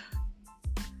out.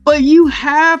 But you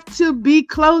have to be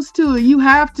close to it. You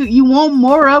want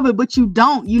more of it, but you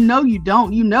don't. You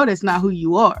know that's not who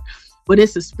you are. But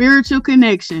it's a spiritual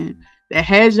connection that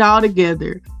has y'all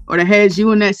together, or that has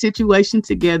you in that situation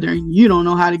together, and you don't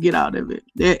know how to get out of it.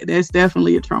 That's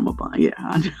definitely a trauma bond. Yeah,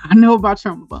 I know about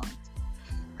trauma bonds.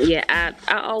 Yeah, I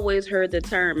always heard the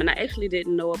term, and I actually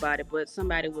didn't know about it, but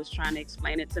somebody was trying to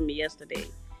explain it to me yesterday.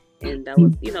 And that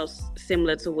was,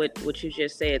 similar to what you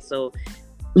just said. So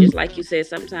just like you said,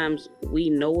 sometimes we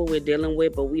know what we're dealing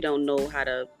with, but we don't know how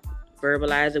to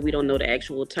verbalize it. We don't know the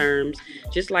actual terms.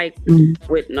 Just like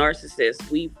with narcissists,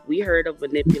 we heard of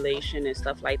manipulation and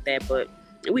stuff like that, but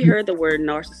we heard the word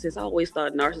narcissist. I always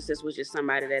thought narcissist was just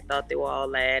somebody that thought they were all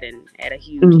that and had a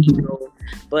huge ego,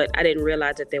 but I didn't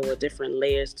realize that there were different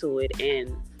layers to it,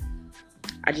 and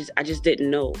I just didn't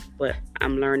know. But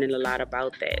I'm learning a lot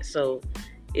about that. So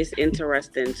it's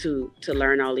interesting to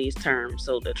learn all these terms.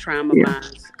 So the trauma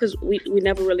bonds, because we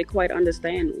never really quite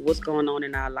understand what's going on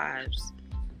in our lives.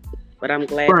 But I'm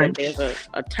glad that there's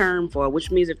a term for it,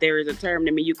 which means if there is a term,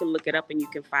 I mean, you can look it up and you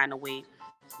can find a way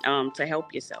to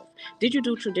help yourself. Did you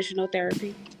do traditional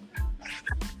therapy?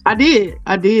 I did.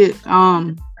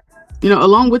 Along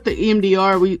with the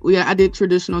EMDR, I did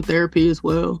traditional therapy as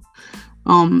well.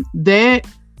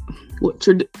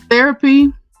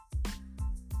 Therapy,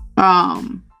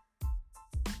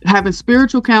 having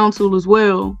spiritual counsel as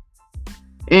well,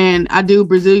 and I do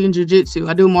Brazilian jiu-jitsu.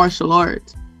 I do martial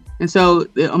arts. And so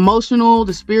the emotional,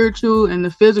 the spiritual, and the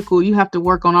physical, you have to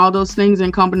work on all those things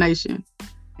in combination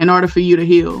in order for you to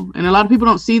heal. And a lot of people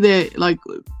don't see that, like,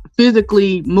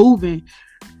 physically moving,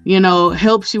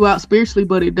 helps you out spiritually,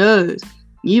 but it does.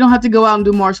 You don't have to go out and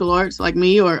do martial arts like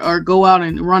me, or go out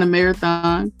and run a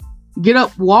marathon. Get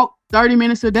up, walk 30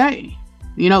 minutes a day.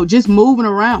 Just moving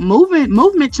around.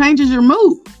 Movement changes your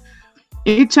mood.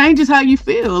 It changes how you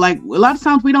feel. Like, a lot of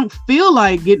times we don't feel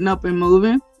like getting up and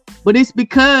moving, but it's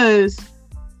because,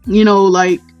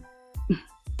 like,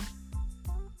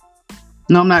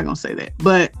 no, I'm not going to say that.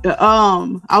 But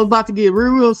I was about to get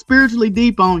real spiritually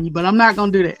deep on you, but I'm not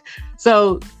going to do that.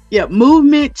 So, yeah,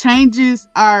 movement changes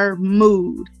our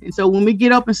mood. And so when we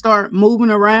get up and start moving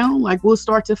around, like, we'll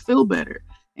start to feel better.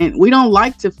 And we don't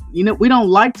like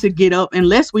to get up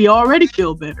unless we already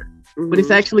feel better. Mm-hmm. But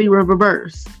it's actually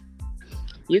reverse.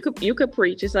 You could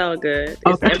preach. It's all good.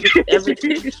 Okay.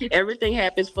 Everything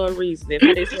happens for a reason.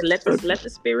 They say, let the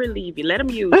spirit leave you. Let them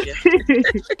use you.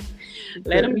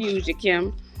 Let them use you,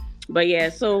 Kim. But yeah,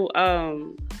 so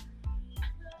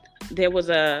there was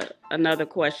another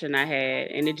question I had,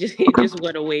 and it just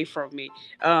went away from me.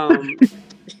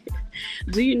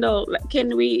 Do you know?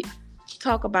 Can we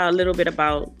talk about a little bit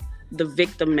about the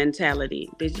victim mentality?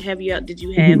 Did you have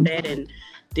mm-hmm. that, and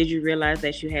did you realize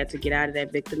that you had to get out of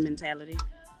that victim mentality?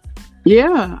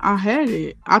 Yeah, I had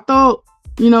it. I thought,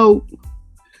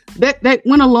 that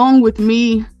went along with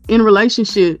me in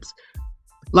relationships.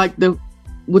 Like,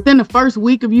 within the first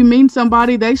week of you meeting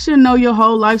somebody, they should know your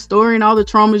whole life story and all the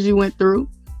traumas you went through.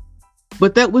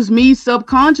 But that was me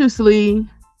subconsciously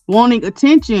wanting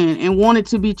attention and wanted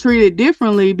to be treated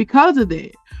differently because of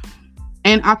that.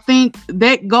 And I think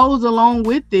that goes along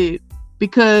with it,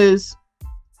 because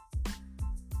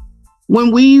when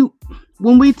we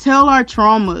tell our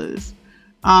traumas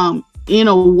in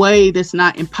a way that's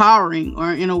not empowering,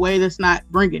 or in a way that's not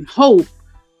bringing hope,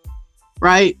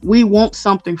 right? We want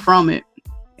something from it.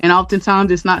 And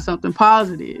oftentimes it's not something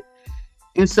positive.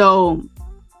 And so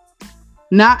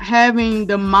not having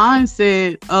the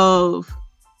mindset of,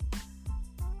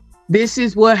 this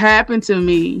is what happened to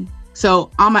me,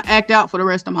 so I'm going to act out for the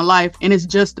rest of my life, and it's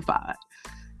justified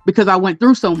because I went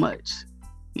through so much.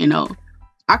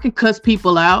 I can cuss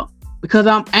people out because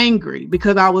I'm angry,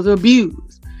 because I was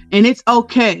abused, and it's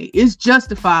okay. It's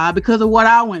justified because of what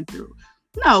I went through.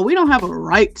 No, we don't have a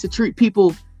right to treat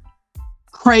people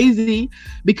crazy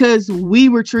because we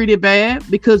were treated bad,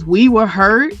 because we were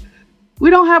hurt. We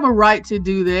don't have a right to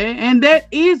do that. And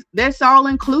that's all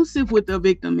inclusive with the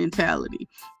victim mentality,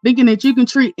 thinking that you can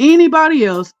treat anybody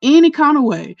else any kind of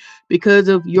way because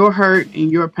of your hurt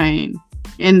and your pain.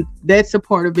 And that's a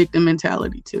part of victim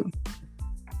mentality too.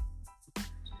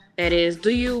 That is. Do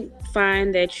you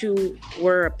find that you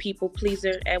were a people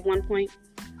pleaser at one point?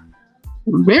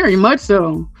 Very much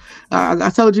so.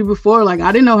 I told you before, like,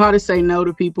 I didn't know how to say no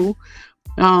to people.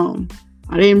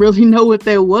 I didn't really know what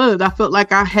that was. I felt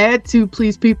like I had to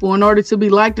please people in order to be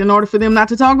liked, in order for them not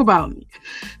to talk about me.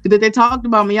 Because if they talked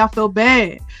about me, I felt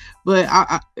bad. But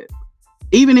I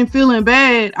even in feeling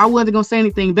bad, I wasn't going to say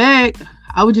anything back.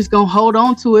 I was just going to hold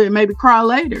on to it and maybe cry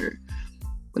later.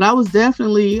 But I was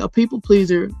definitely a people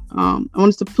pleaser. I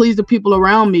wanted to please the people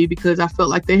around me because I felt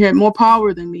like they had more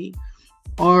power than me,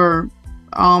 or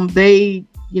they,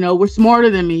 were smarter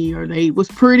than me, or they was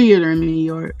prettier than me,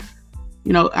 or,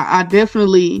 I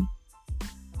definitely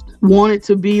wanted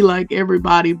to be like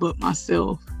everybody but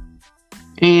myself.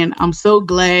 And I'm so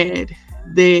glad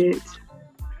that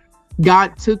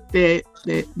God took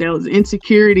those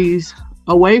insecurities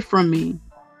away from me,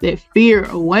 that fear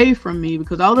away from me,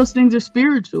 because all those things are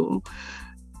spiritual.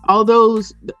 All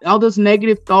those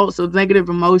negative thoughts, those negative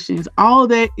emotions, all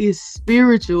that is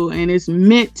spiritual, and it's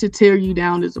meant to tear you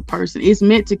down as a person. It's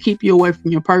meant to keep you away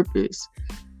from your purpose.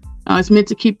 It's meant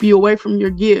to keep you away from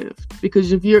your gift,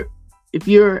 because if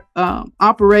you're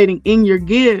operating in your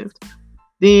gift,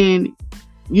 then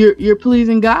you're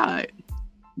pleasing God.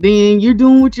 Then you're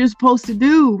doing what you're supposed to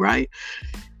do, right?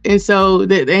 And so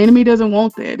the enemy doesn't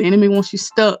want that. The enemy wants you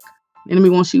stuck. The enemy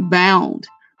wants you bound.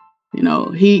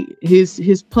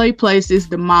 His play place is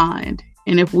the mind.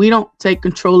 And if we don't take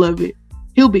control of it,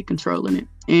 he'll be controlling it.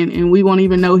 And we won't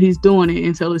even know he's doing it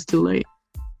until it's too late.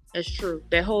 That's true.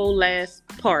 That whole last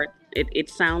part, it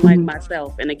sounds like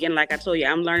myself. And again, like I told you,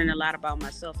 I'm learning a lot about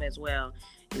myself as well.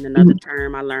 And another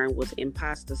term I learned was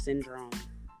imposter syndrome.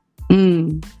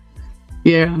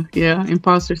 Yeah.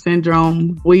 Imposter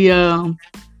syndrome. We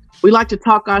like to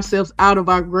talk ourselves out of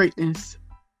our greatness.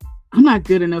 I'm not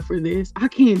good enough for this. I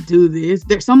can't do this.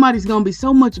 Somebody's going to be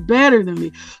so much better than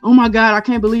me. Oh my God, I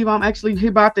can't believe I'm actually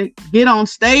about to get on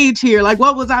stage here. Like,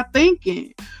 what was I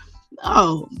thinking?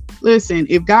 No, listen,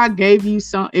 if God gave you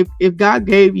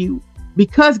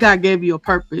because God gave you a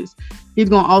purpose, he's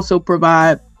going to also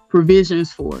provide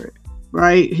provisions for it,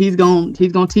 right? He's going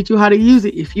to teach you how to use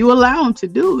it if you allow him to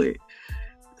do it.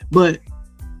 But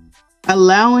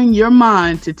allowing your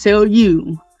mind to tell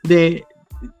you that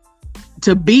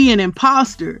to be an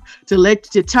imposter,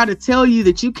 to try to tell you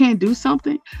that you can't do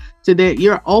something, to that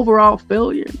your overall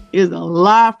failure is a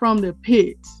lie from the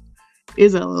pits,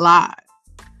 is a lie.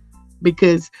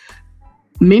 Because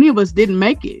many of us didn't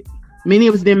make it. Many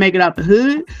of us didn't make it out the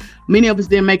hood. Many of us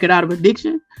didn't make it out of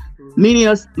addiction. Many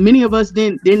of us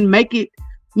didn't make it,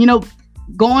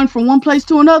 going from one place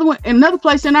to another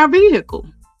place in our vehicle.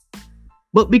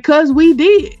 But because we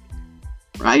did,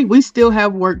 right, we still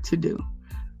have work to do.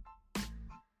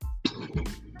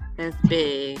 That's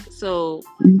big. So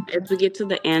as we get to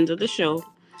the end of the show,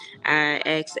 I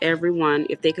asked everyone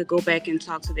if they could go back and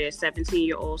talk to their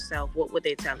 17-year-old self, what would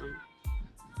they tell them?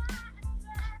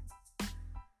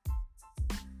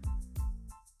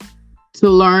 To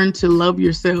learn to love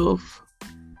yourself,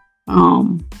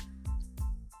 to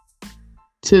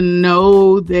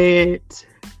know that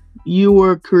you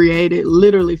were created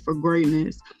literally for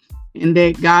greatness, and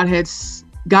that God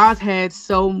had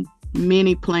so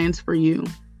many plans for you.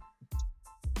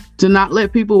 To not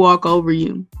let people walk over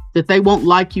you, that they won't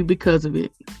like you because of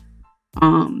it,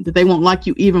 that they won't like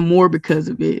you even more because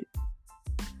of it.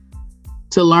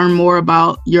 To learn more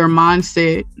about your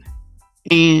mindset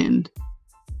and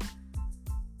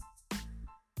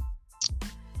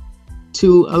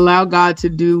to allow God to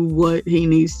do what he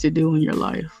needs to do in your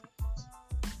life.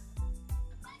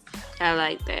 I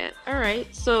like that. All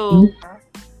right. So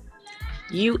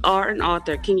you are an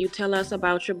author. Can you tell us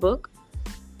about your book?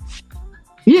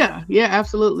 Yeah,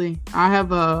 absolutely. I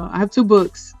have two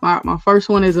books. My first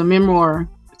one is a memoir.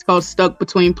 It's called Stuck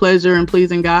Between Pleasure and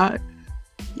Pleasing God.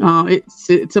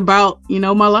 It's about,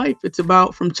 my life. It's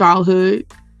about from childhood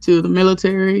to the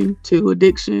military to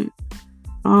addiction,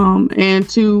 and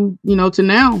to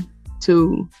now,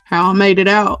 to how I made it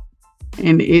out.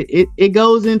 And it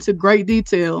goes into great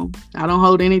detail. I don't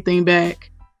hold anything back.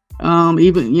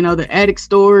 Even the addict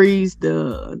stories,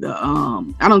 I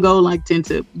don't go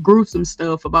into gruesome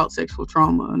stuff about sexual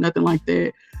trauma, nothing like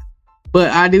that. But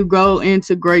I do go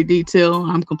into great detail.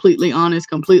 I'm completely honest,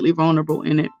 completely vulnerable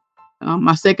in it.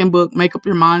 My second book, Make Up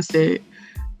Your Mindset.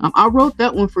 I wrote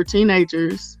that one for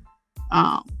teenagers,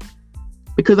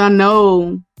 because I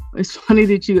know it's funny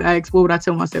that you asked, what would I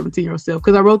tell my 17-year-old self?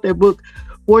 Because I wrote that book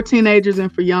for teenagers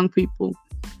and for young people,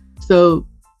 so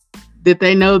that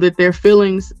they know that their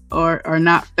feelings are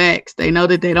not facts. They know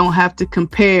that they don't have to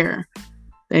compare.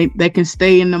 They can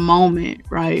stay in the moment,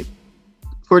 right?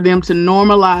 For them to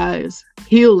normalize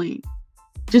healing,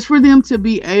 just for them to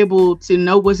be able to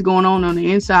know what's going on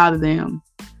the inside of them,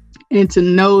 and to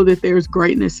know that there's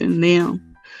greatness in them.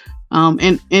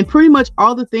 And pretty much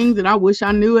all the things that I wish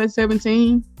I knew at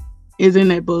 17 is in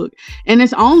that book. And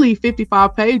it's only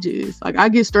 55 pages. I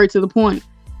get straight to the point.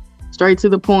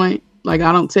 I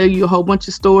don't tell you a whole bunch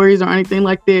of stories or anything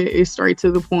like that. It's straight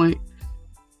to the point.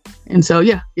 And so,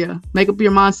 yeah. Make Up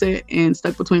Your Mindset and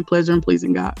Stuck Between Pleasure and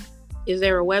Pleasing God. Is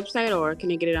there a website, or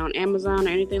can you get it on Amazon or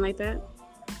anything like that?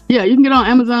 Yeah, you can get it on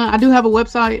Amazon. I do have a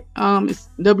website. It's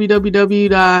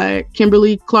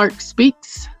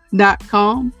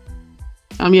www.kimberlyclarkspeaks.com.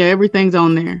 Everything's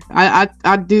on there.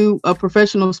 I do a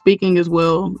professional speaking as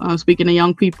well. Speaking to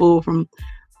young people from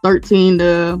 13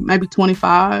 to maybe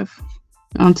 25.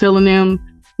 I'm telling them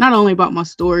not only about my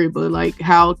story, but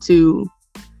how to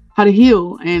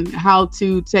heal and how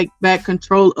to take back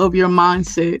control of your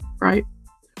mindset, right?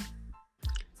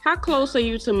 How close are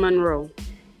you to Monroe?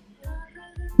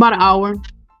 About an hour.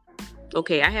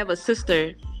 Okay, I have a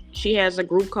sister. She has a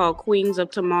group called Queens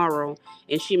of Tomorrow,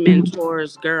 and she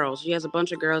mentors girls. She has a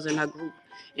bunch of girls in her group,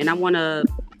 and I want to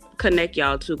connect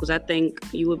y'all too, because I think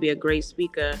you would be a great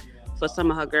speaker for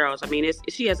some of her girls.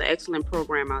 She has an excellent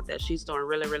program out there. She's doing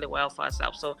really, really well for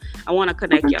herself. So I want to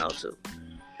connect y'all too.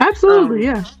 Absolutely,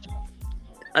 yeah.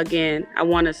 Again, I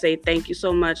want to say thank you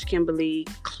so much, Kimberly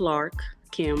Clark,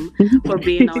 Kim, for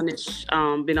being on this,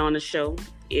 been on the show.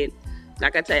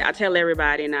 Like I tell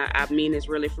everybody, and I mean this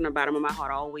really from the bottom of my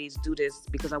heart. I always do this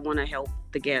because I want to help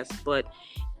the guests, but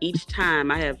each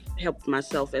time I have helped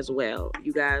myself as well.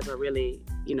 You guys are really,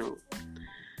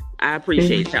 I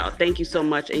appreciate y'all. Thank you so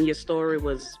much. And your story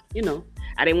was,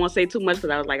 I didn't want to say too much because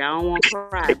I was like, I don't want to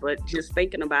cry, but just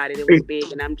thinking about it, it was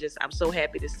big. And I'm so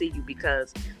happy to see you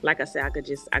because, like I said, I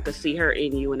could see her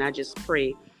in you, and I just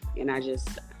pray, and I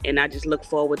just look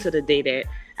forward to the day that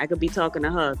I could be talking to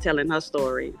her, telling her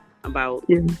story about,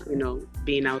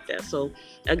 being out there. So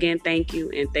again, thank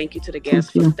you. And thank you to the guests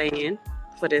for staying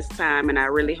for this time. And I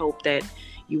really hope that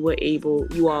you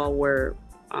all were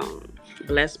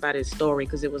blessed by this story,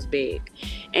 because it was big.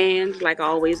 And like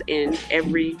always, in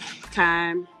every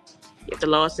time, if the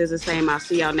Lord says the same, I'll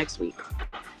see y'all next week.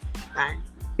 Bye.